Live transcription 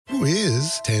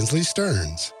is Tansley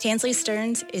Stearns. Tansley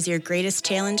Stearns is your greatest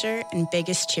challenger and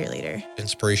biggest cheerleader.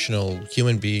 Inspirational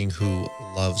human being who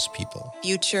loves people.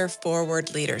 Future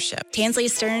forward leadership. Tansley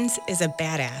Stearns is a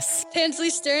badass. Tansley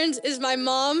Stearns is my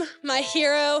mom, my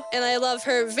hero, and I love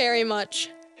her very much.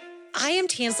 I am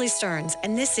Tansley Stearns,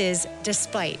 and this is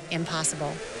Despite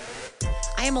Impossible.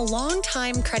 I am a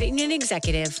longtime credit union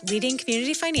executive leading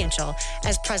Community Financial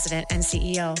as president and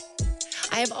CEO.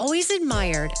 I have always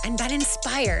admired and been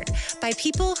inspired by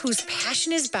people whose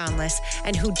passion is boundless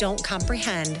and who don't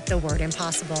comprehend the word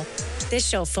impossible. This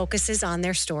show focuses on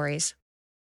their stories.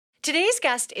 Today's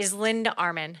guest is Linda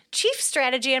Armyn, Chief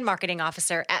Strategy and Marketing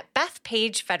Officer at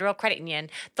Bethpage Federal Credit Union,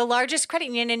 the largest credit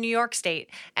union in New York State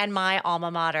and my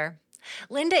alma mater.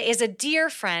 Linda is a dear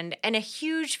friend and a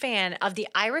huge fan of the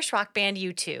Irish rock band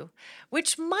U2,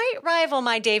 which might rival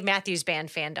my Dave Matthews Band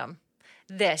fandom.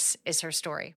 This is her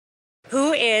story.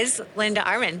 Who is Linda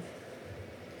Armyn?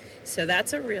 So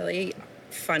that's a really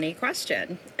funny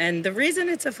question. And the reason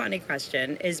it's a funny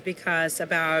question is because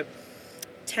about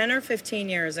 10 or 15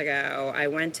 years ago, I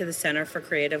went to the Center for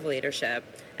Creative Leadership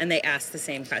and they asked the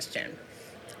same question.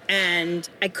 And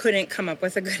I couldn't come up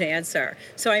with a good answer.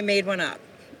 So I made one up.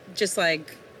 Just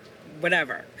like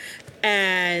whatever.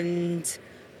 And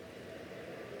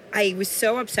I was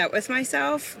so upset with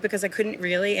myself because I couldn't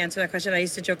really answer that question. I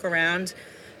used to joke around,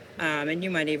 and you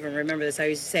might even remember this. I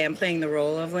used to say I'm playing the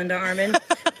role of Linda Armyn.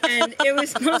 And it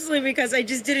was mostly because I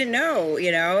just didn't know,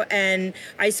 and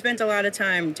I spent a lot of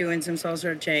time doing some soul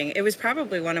searching. It was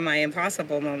probably one of my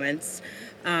impossible moments.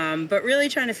 But really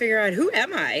trying to figure out, who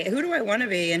am I? Who do I want to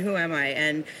be and who am I?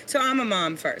 And so I'm a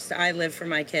mom first. I live for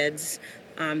my kids.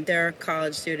 They're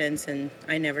college students and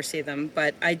I never see them,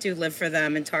 but I do live for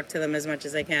them and talk to them as much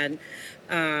as I can.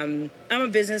 I'm a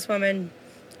businesswoman.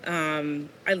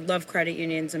 I love credit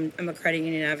unions. I'm a credit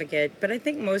union advocate, but I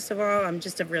think most of all, I'm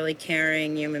just a really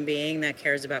caring human being that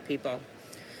cares about people.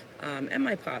 And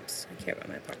my pups. I care about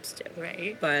my pups too.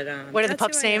 Right. But what are the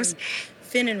pups' names?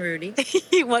 Finn and Rudy.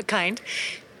 What kind?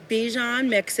 Bichon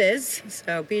mixes.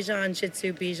 So Bichon Shih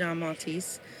Tzu, Bichon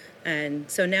Maltese. And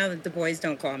so now that the boys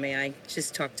don't call me, I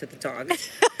just talk to the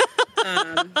dogs.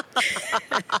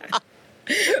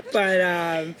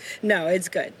 But no, it's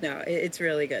good. No, it's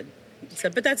really good. So,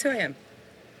 but that's who I am.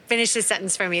 Finish the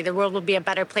sentence for me. The world will be a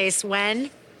better place when?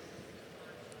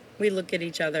 We look at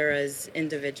each other as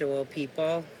individual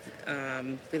people.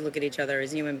 We look at each other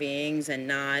as human beings and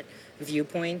not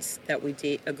viewpoints that we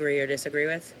agree or disagree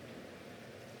with.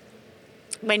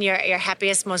 When your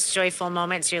happiest, most joyful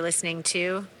moments you're listening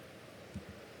to?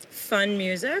 Fun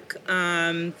music.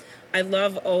 I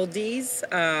love oldies.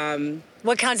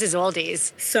 What counts as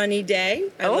oldies? Sunny Day.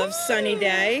 I love Sunny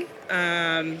Day.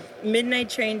 Midnight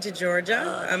Train to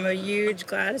Georgia. I'm a huge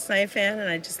Gladys Knight fan, and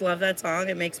I just love that song.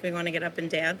 It makes me want to get up and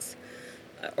dance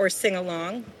or sing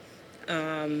along.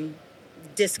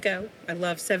 Disco. I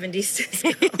love 70s disco.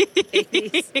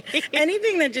 80s.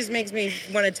 Anything that just makes me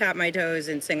want to tap my toes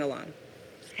and sing along.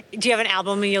 Do you have an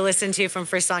album you listen to from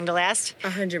first song to last?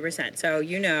 100%. So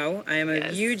I am a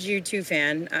huge U2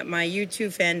 fan. My U2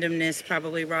 fandomness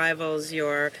probably rivals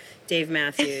your Dave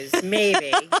Matthews,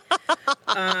 maybe.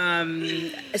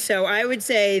 So I would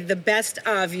say the best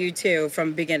of U2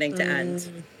 from beginning to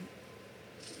end.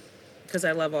 Because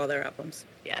I love all their albums.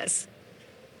 Yes.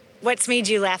 What's made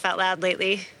you laugh out loud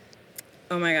lately?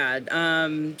 Oh, my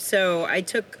God. So I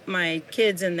took my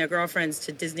kids and their girlfriends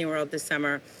to Disney World this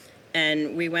summer.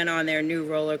 And we went on their new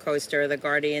roller coaster, the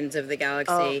Guardians of the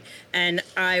Galaxy. And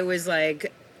I was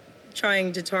like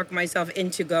trying to talk myself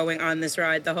into going on this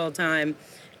ride the whole time.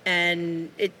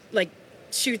 And it like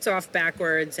shoots off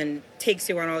backwards and takes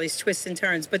you on all these twists and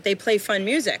turns. But they play fun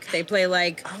music. They play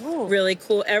like really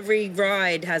cool. Every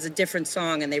ride has a different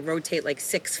song and they rotate like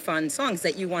 6 fun songs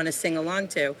that you want to sing along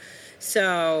to.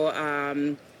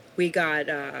 So we got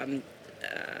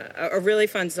a really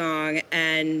fun song,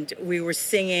 and we were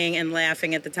singing and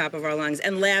laughing at the top of our lungs,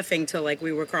 and laughing till like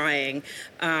we were crying,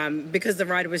 because the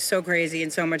ride was so crazy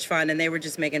and so much fun, and they were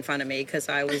just making fun of me because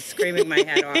I was screaming my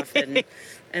head off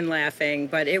and laughing.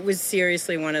 But it was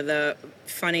seriously one of the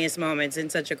funniest moments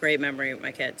and such a great memory with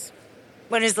my kids.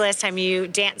 When was the last time you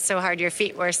danced so hard your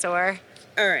feet were sore?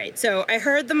 All right, so I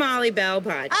heard the Molly Bell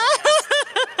podcast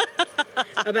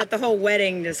about the whole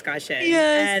wedding discussion.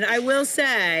 Yes. And I will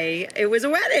say, it was a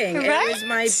wedding. Right?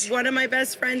 It was one of my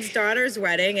best friend's daughter's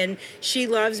wedding, and she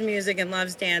loves music and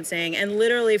loves dancing. And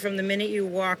literally from the minute you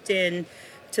walked in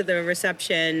to the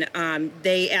reception.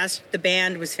 The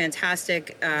band was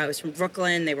fantastic. It was from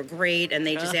Brooklyn. They were great, and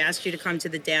they just asked you to come to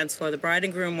the dance floor. The bride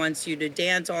and groom wants you to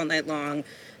dance all night long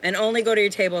and only go to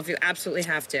your table if you absolutely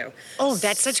have to. Oh,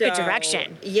 that's such good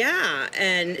direction. Yeah,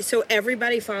 and so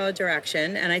everybody followed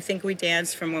direction, and I think we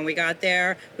danced from when we got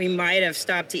there. We might have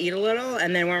stopped to eat a little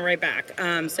and then went right back.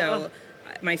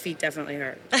 My feet definitely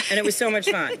hurt, and it was so much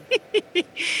fun.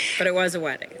 But it was a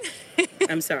wedding.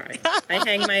 I'm sorry. I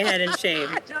hang my head in shame.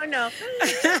 No.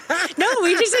 No,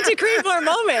 we just had to create more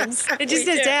moments. It just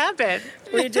has to happen.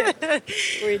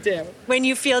 We do. When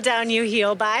you feel down, you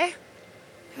heal by?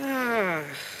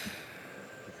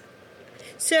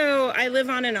 So I live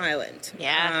on an island.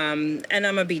 Yeah. And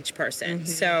I'm a beach person. Mm-hmm.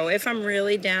 So if I'm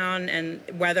really down and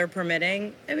weather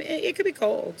permitting, I mean, it could be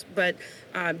cold, but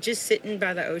just sitting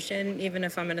by the ocean, even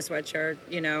if I'm in a sweatshirt,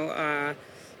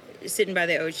 sitting by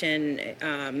the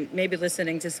ocean, maybe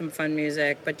listening to some fun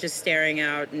music, but just staring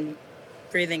out and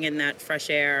breathing in that fresh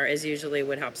air is usually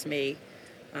what helps me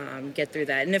get through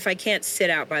that. And if I can't sit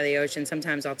out by the ocean,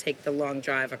 sometimes I'll take the long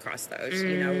drive across the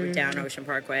ocean, down Ocean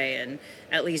Parkway, and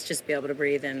at least just be able to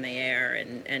breathe in the air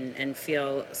and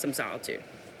feel some solitude.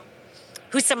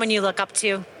 Who's someone you look up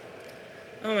to?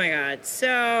 Oh my God.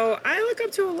 So I look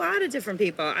up to a lot of different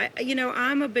people.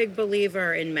 I'm a big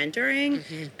believer in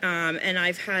mentoring, and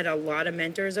I've had a lot of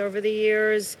mentors over the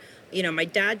years. My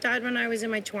dad died when I was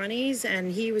in my 20s, and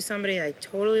he was somebody I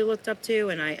totally looked up to,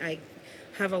 and I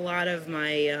have a lot of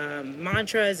my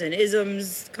mantras and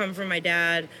isms come from my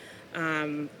dad.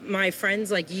 My friends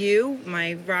like you,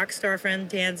 my rock star friend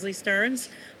Tansley Stearns,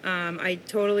 I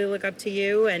totally look up to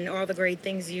you and all the great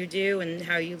things you do and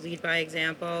how you lead by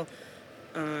example.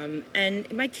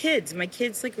 And my kids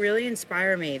like really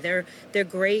inspire me. They're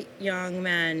great young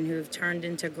men who've turned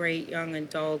into great young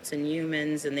adults and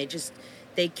humans, and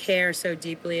they care so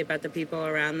deeply about the people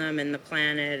around them and the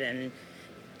planet, and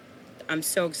I'm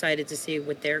so excited to see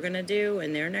what they're going to do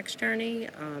in their next journey.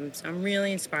 So I'm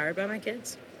really inspired by my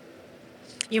kids.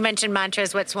 You mentioned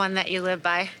mantras. What's one that you live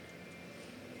by?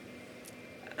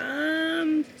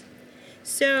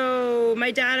 So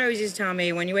my dad always used to tell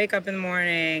me, when you wake up in the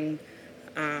morning,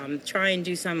 try and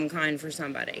do something kind for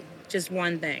somebody. Just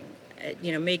one thing,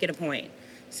 make it a point.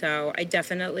 So I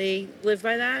definitely live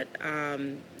by that.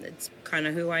 It's kind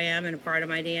of who I am and a part of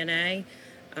my DNA.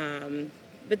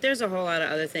 But there's a whole lot of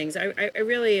other things. I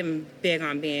really am big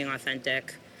on being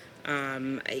authentic.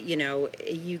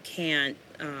 You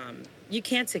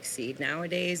can't succeed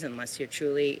nowadays unless you're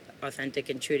truly authentic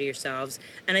and true to yourselves.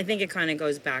 And I think it kind of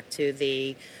goes back to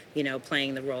the,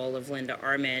 playing the role of Linda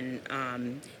Armyn.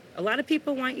 A lot of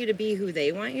people want you to be who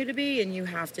they want you to be, and you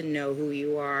have to know who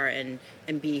you are and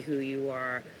be who you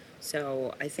are.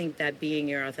 So I think that being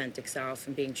your authentic self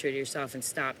and being true to yourself and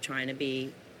stop trying to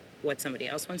be what somebody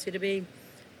else wants you to be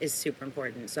is super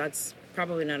important. So that's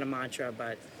probably not a mantra,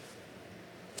 but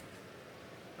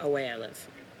a way I live.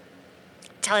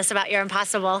 Tell us about your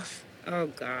impossible. Oh,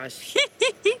 gosh.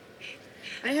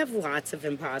 I have lots of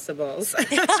impossibles.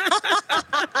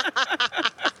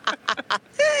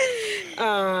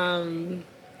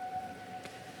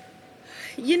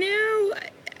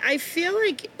 I feel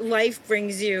like life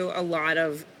brings you a lot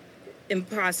of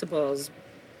impossibles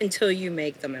until you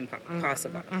make them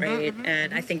impossible, right?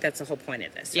 And I think that's the whole point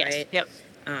of this, right? Yep.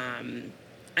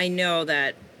 I know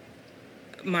that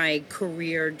my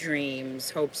career dreams,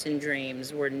 hopes and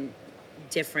dreams were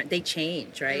different. They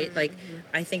change, right? Like,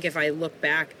 I think if I look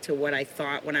back to what I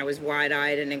thought when I was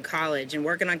wide-eyed and in college and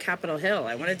working on Capitol Hill,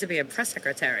 I wanted to be a press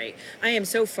secretary. I am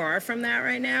so far from that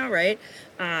right now, right?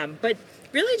 But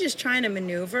really just trying to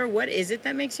maneuver, what is it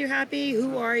that makes you happy?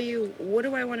 Who are you? What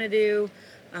do I want to do?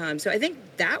 So I think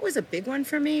that was a big one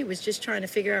for me, was just trying to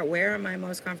figure out where am I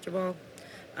most comfortable.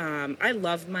 I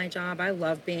loved my job. I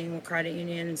love being with credit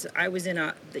unions. I was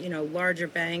in larger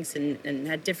banks and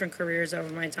had different careers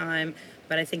over my time,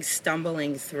 but I think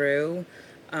stumbling through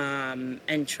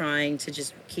and trying to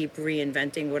just keep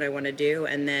reinventing what I want to do,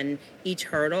 and then each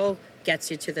hurdle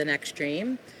gets you to the next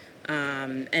dream.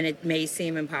 And it may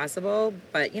seem impossible,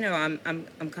 but I'm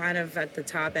kind of at the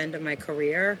top end of my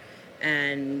career,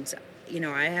 and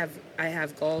I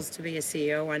have goals to be a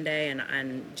CEO one day,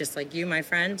 and just like you, my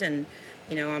friend, and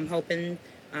I'm hoping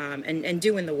and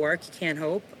doing the work. You can't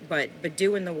hope, but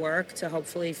doing the work to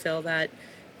hopefully fill that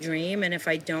dream. And if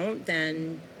I don't,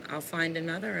 then I'll find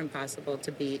another impossible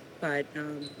to beat. But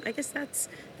I guess that's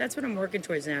what I'm working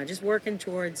towards now. Just working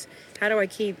towards how do I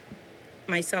keep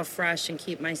myself fresh and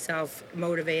keep myself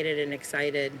motivated and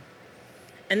excited.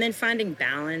 And then finding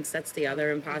balance, that's the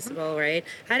other impossible, right?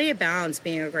 How do you balance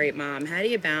being a great mom? How do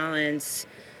you balance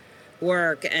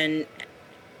work and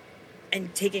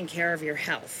and taking care of your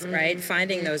health, right?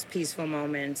 Finding those peaceful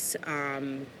moments.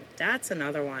 That's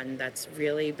another one that's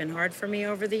really been hard for me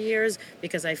over the years,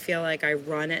 because I feel like I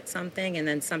run at something and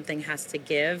then something has to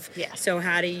give. Yeah. So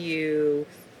how do you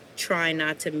try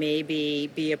not to maybe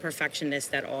be a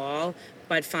perfectionist at all,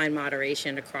 but find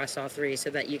moderation across all three so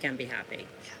that you can be happy?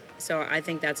 So I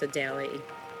think that's a daily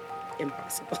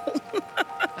impossible.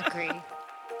 Agree.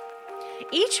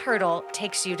 Each hurdle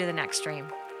takes you to the next dream.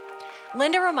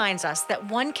 Linda reminds us that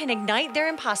one can ignite their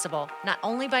impossible not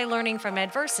only by learning from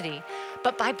adversity,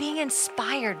 but by being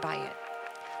inspired by it.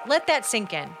 Let that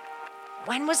sink in.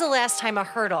 When was the last time a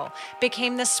hurdle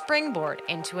became the springboard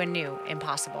into a new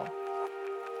impossible?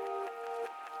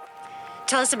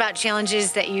 Tell us about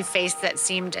challenges that you faced that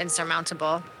seemed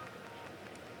insurmountable.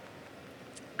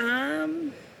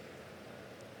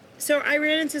 So I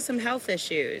ran into some health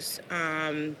issues,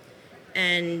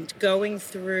 and going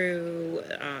through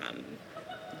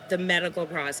the medical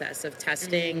process of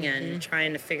testing and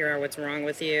trying to figure out what's wrong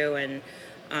with you, and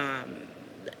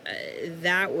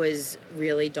that was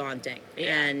really daunting.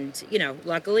 Yeah. And,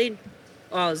 luckily,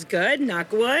 all is good,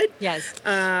 knock wood. Yes.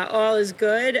 All is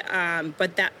good,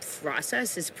 but that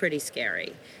process is pretty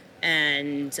scary.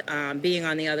 And being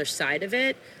on the other side of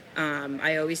it,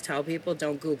 I always tell people,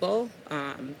 don't Google.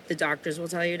 The doctors will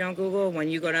tell you don't Google. When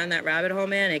you go down that rabbit hole,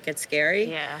 man, it gets scary.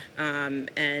 Yeah.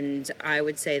 And I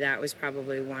would say that was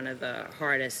probably one of the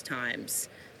hardest times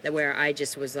where I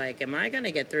just was like, am I going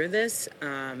to get through this?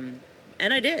 And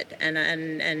I did.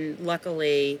 And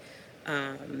luckily,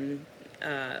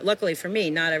 luckily for me,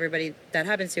 not everybody that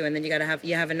happens to. And then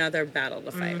you have another battle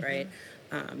to fight, right?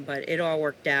 But it all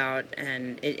worked out,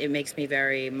 and it makes me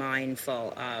very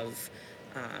mindful of,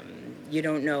 you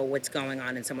don't know what's going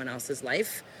on in someone else's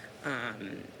life.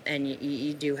 And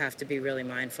you do have to be really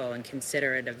mindful and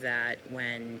considerate of that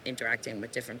when interacting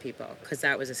with different people, because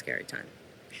that was a scary time.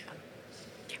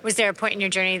 Was there a point in your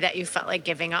journey that you felt like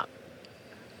giving up?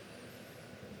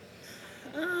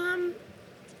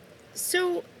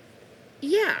 So,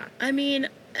 yeah, I mean,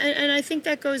 and I think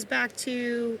that goes back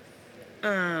to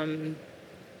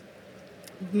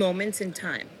moments in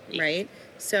time, right?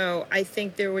 So I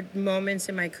think there were moments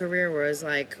in my career where I was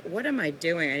like, what am I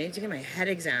doing? I need to get my head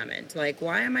examined. Like,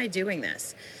 why am I doing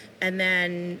this? And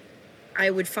then I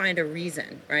would find a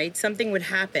reason, right? Something would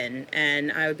happen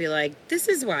and I would be like, this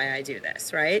is why I do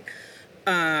this, right?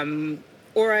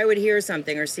 Or I would hear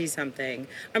something or see something.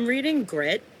 I'm reading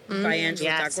Grit by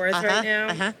Angela Duckworth right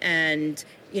now. And,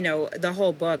 the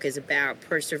whole book is about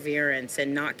perseverance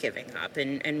and not giving up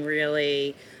and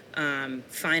really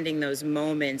finding those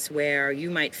moments where you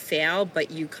might fail,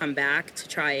 but you come back to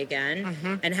try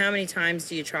again. And how many times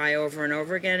do you try over and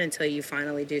over again until you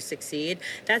finally do succeed?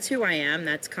 That's who I am.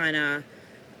 That's kind of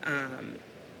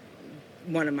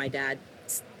one of my dad's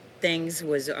things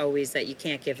was always that you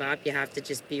can't give up. You have to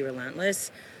just be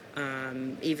relentless.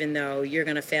 Even though you're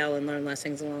going to fail and learn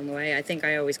lessons along the way, I think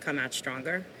I always come out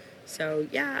stronger. So,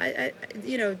 yeah,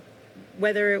 I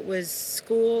whether it was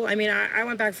school, I mean, I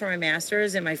went back for my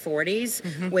master's in my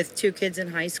 40s with 2 kids in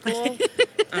high school.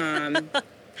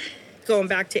 Going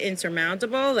back to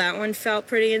insurmountable, that one felt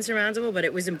pretty insurmountable, but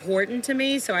it was important to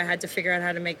me, so I had to figure out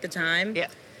how to make the time. Yeah.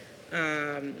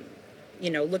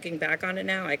 Looking back on it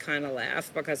now, I kind of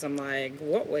laugh because I'm like,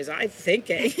 what was I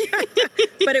thinking?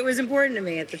 But it was important to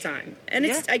me at the time. And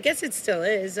I guess it still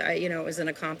is. It was an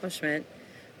accomplishment.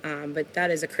 But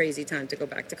that is a crazy time to go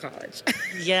back to college.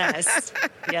 Yes.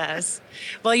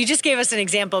 Well, you just gave us an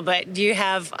example, but do you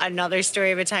have another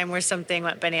story of a time where something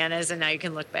went bananas and now you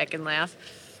can look back and laugh?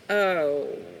 Oh.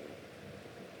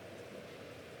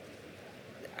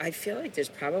 I feel like there's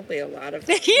probably a lot of...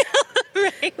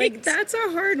 Right. Like, that's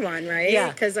a hard one, right?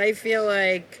 Yeah. Because I feel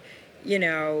like,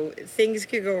 things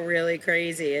could go really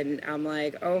crazy. And I'm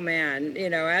like, oh, man,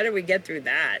 how did we get through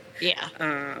that? Yeah.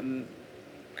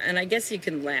 And I guess you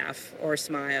can laugh or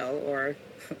smile or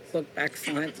look back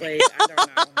fondly. I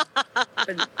don't know.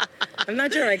 But I'm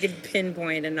not sure I could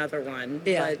pinpoint another one.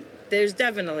 Yeah. But there's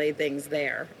definitely things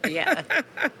there. Yeah.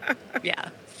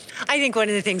 I think one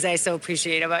of the things I so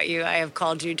appreciate about you, I have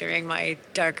called you during my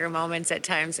darker moments at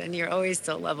times, and you're always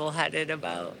so level-headed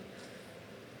about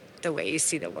the way you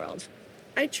see the world.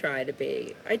 I try to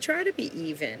be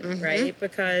even, right?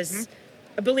 Because,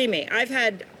 believe me, I've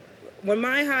had... When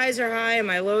my highs are high and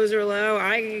my lows are low,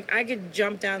 I could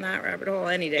jump down that rabbit hole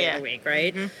any day of the week,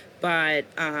 right? But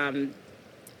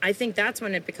I think that's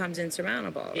when it becomes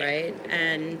insurmountable, right?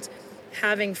 And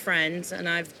having friends, and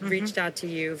I've reached out to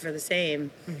you for the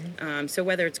same. So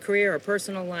whether it's career or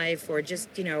personal life or just,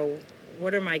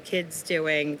 what are my kids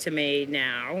doing to me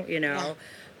now,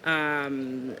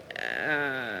 in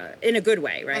a good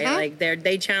way, right? Like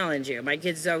they challenge you. My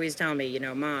kids always tell me,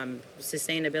 Mom,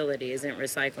 sustainability isn't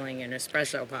recycling in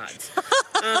espresso pods.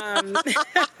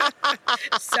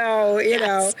 So,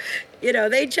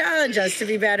 they challenge us to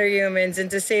be better humans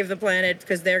and to save the planet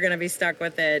because they're going to be stuck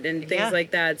with it and things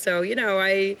like that. So,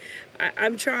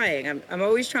 I'm trying. I'm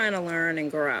always trying to learn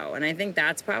and grow. And I think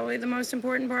that's probably the most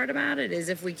important part about it is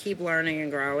if we keep learning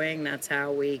and growing, that's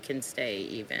how we can stay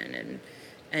even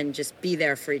and just be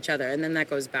there for each other. And then that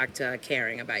goes back to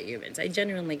caring about humans. I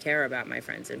genuinely care about my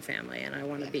friends and family, and I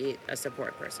want to be a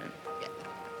support person.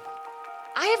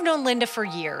 I have known Linda for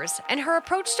years, and her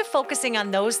approach to focusing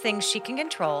on those things she can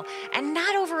control and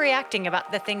not overreacting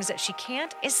about the things that she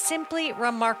can't is simply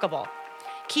remarkable.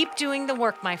 Keep doing the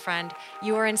work, my friend.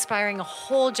 You are inspiring a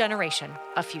whole generation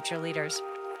of future leaders.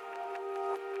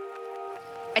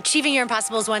 Achieving your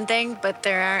impossible is one thing, but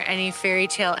there aren't any fairy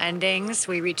tale endings.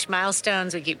 We reach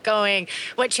milestones, we keep going.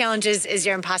 What challenges is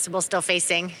your impossible still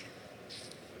facing?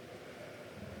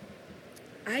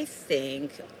 I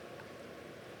think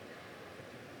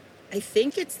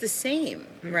it's the same,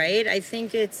 right? I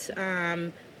think it's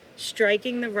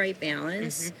striking the right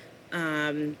balance,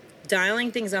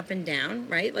 dialing things up and down,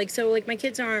 right? Like my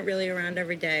kids aren't really around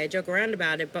every day. I joke around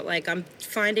about it, but I'm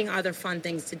finding other fun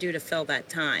things to do to fill that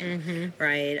time,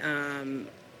 right?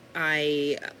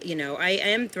 I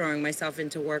am throwing myself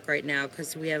into work right now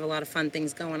because we have a lot of fun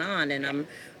things going on, and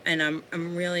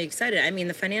I'm really excited. I mean,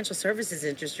 the financial services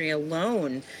industry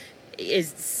alone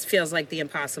feels like the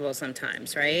impossible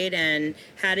sometimes, right? And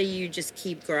how do you just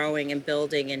keep growing and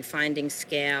building and finding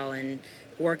scale and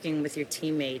working with your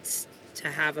teammates to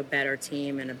have a better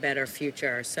team and a better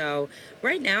future? So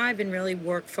right now I've been really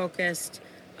work focused.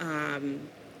 I'm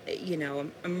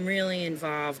really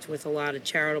involved with a lot of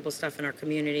charitable stuff in our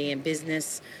community and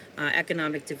business,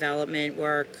 economic development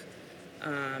work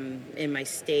in my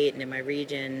state and in my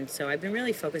region. So I've been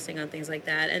really focusing on things like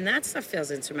that. And that stuff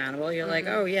feels insurmountable. You're like,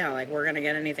 oh yeah, like we're going to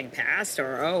get anything passed,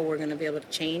 or, oh, we're going to be able to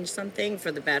change something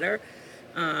for the better.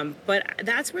 But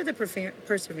that's where the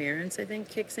perseverance, I think,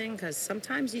 kicks in, because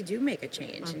sometimes you do make a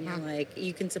change and you're like,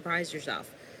 you can surprise yourself.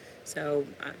 So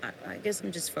I guess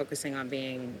I'm just focusing on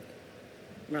being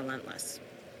relentless.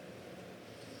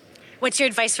 What's your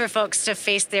advice for folks to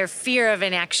face their fear of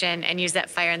inaction and use that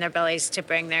fire in their bellies to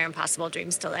bring their impossible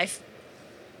dreams to life?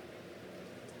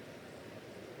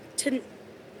 I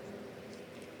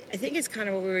think it's kind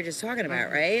of what we were just talking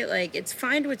about, right? Like, it's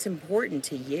find what's important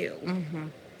to you.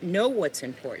 Know what's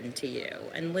important to you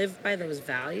and live by those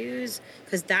values,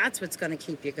 because that's what's going to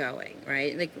keep you going,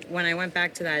 right? Like, when I went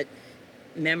back to that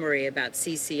memory about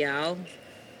CCL,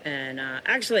 and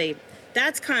actually,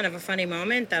 that's kind of a funny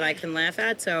moment that I can laugh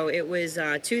at. So it was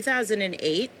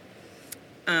 2008.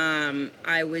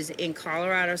 I was in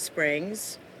Colorado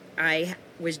Springs. I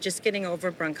was just getting over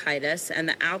bronchitis, and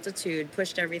the altitude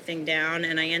pushed everything down,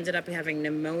 and I ended up having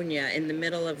pneumonia in the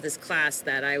middle of this class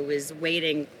that I was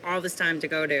waiting all this time to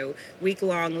go to,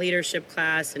 week-long leadership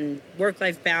class and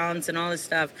work-life balance and all this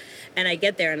stuff. And I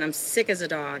get there, and I'm sick as a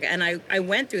dog, and I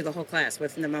went through the whole class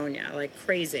with pneumonia like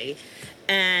crazy.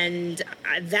 And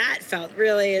that felt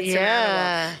really insurmountable.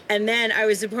 Yeah. And then I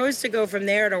was supposed to go from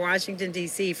there to Washington,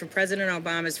 D.C. for President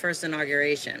Obama's first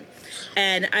inauguration.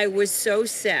 And I was so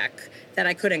sick that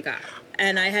I couldn't go.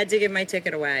 And I had to give my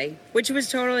ticket away, which was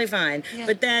totally fine. Yeah.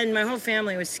 But then my whole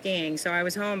family was skiing, so I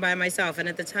was home by myself. And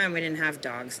at the time, we didn't have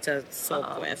dogs to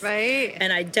sulk with. Right.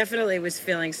 And I definitely was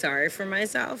feeling sorry for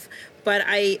myself. But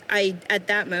I at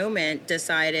that moment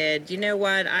decided, you know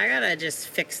what, I gotta just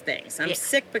fix things. I'm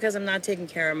sick because I'm not taking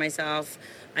care of myself.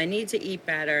 I need to eat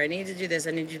better. I need to do this.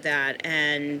 I need to do that.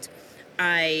 And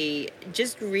I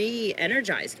just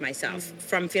re-energized myself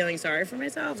from feeling sorry for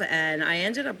myself. And I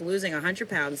ended up losing 100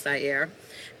 pounds that year.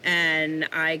 And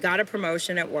I got a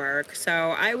promotion at work.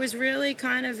 So I was really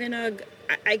kind of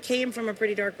I came from a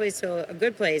pretty dark place to a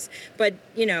good place. But,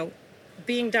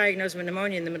 being diagnosed with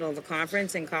pneumonia in the middle of a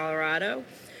conference in Colorado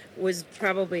was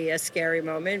probably a scary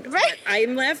moment. Right. But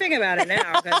I'm laughing about it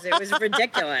now because it was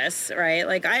ridiculous, right?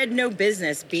 Like, I had no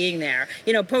business being there.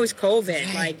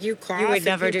 Post-COVID, like, you cough. You would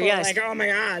never do, yes. Like, oh my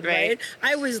God, right?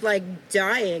 I was like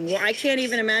dying. Well, I can't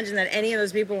even imagine that any of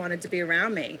those people wanted to be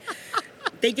around me.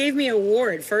 They gave me an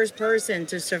award, first person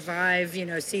to survive,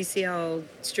 CCL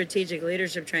strategic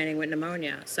leadership training with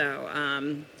pneumonia.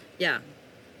 So, yeah,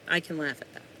 I can laugh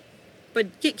at that.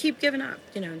 But keep giving up.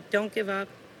 Don't give up.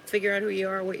 Figure out who you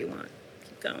are, what you want.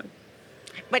 Keep going.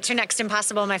 What's your next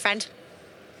impossible, my friend?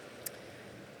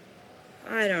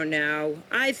 I don't know.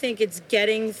 I think it's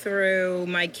getting through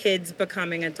my kids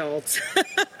becoming adults.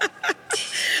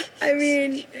 I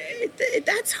mean,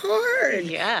 that's hard.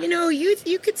 Yeah. You know,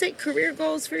 you could set career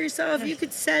goals for yourself. You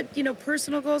could set,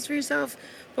 personal goals for yourself.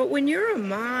 But when you're a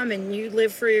mom and you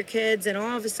live for your kids and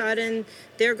all of a sudden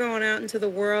they're going out into the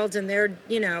world and they're,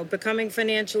 becoming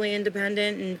financially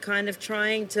independent and kind of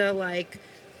trying to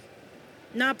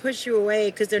not push you away,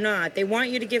 because they're not. They want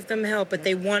you to give them help, but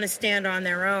they want to stand on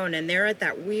their own. And they're at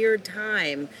that weird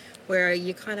time where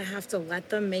you kind of have to let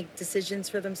them make decisions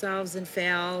for themselves and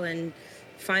fail and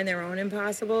find their own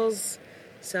impossibles.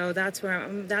 So that's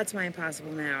my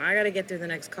impossible now. I got to get through the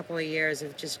next couple of years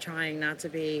of just trying not to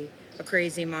be a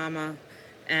crazy mama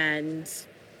and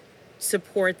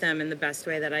support them in the best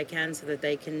way that I can so that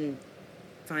they can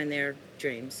find their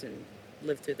dreams and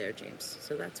live through their dreams.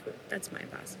 So that's my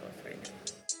impossible right now.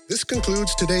 This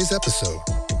concludes today's episode.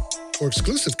 For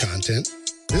exclusive content,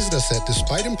 visit us at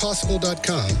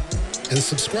despiteimpossible.com and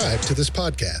subscribe to this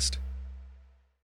podcast.